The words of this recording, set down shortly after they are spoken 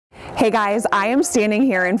Hey guys, I am standing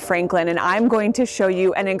here in Franklin and I'm going to show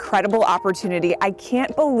you an incredible opportunity. I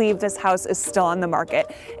can't believe this house is still on the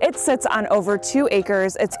market. It sits on over 2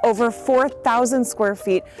 acres. It's over 4,000 square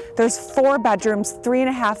feet. There's 4 bedrooms,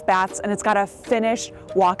 3.5 baths, and it's got a finished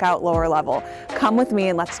walkout lower level. Come with me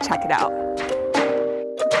and let's check it out.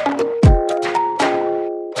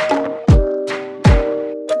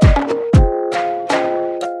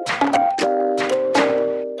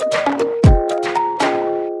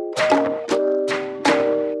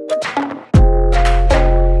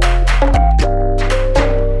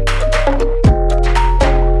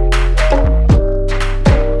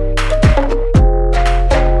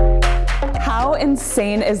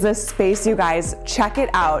 Insane is this space, you guys. Check it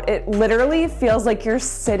out. It literally feels like you're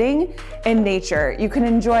sitting in nature. You can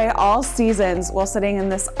enjoy all seasons while sitting in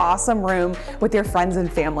this awesome room with your friends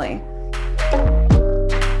and family.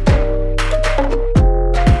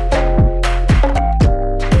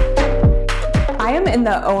 I am in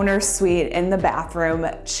the owner's suite in the bathroom.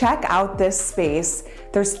 Check out this space.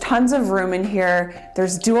 There's tons of room in here.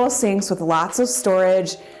 There's dual sinks with lots of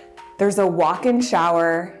storage. There's a walk-in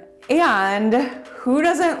shower. And who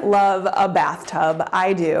doesn't love a bathtub?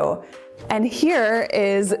 I do. And here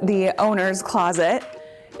is the owner's closet.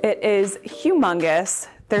 It is humongous.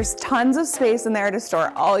 There's tons of space in there to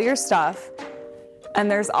store all your stuff. And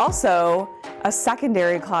there's also a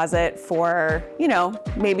secondary closet for, you know,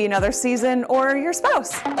 maybe another season or your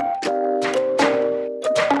spouse.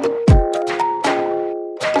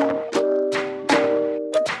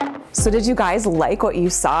 So did you guys like what you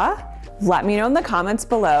saw? Let me know in the comments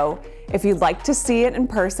below. If you'd like to see it in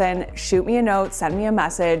person, shoot me a note, send me a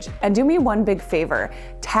message, and do me one big favor.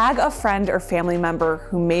 Tag a friend or family member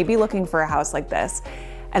who may be looking for a house like this.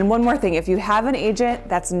 And one more thing, if you have an agent,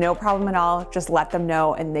 that's no problem at all. Just let them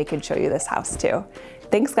know and they can show you this house too.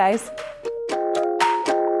 Thanks, guys.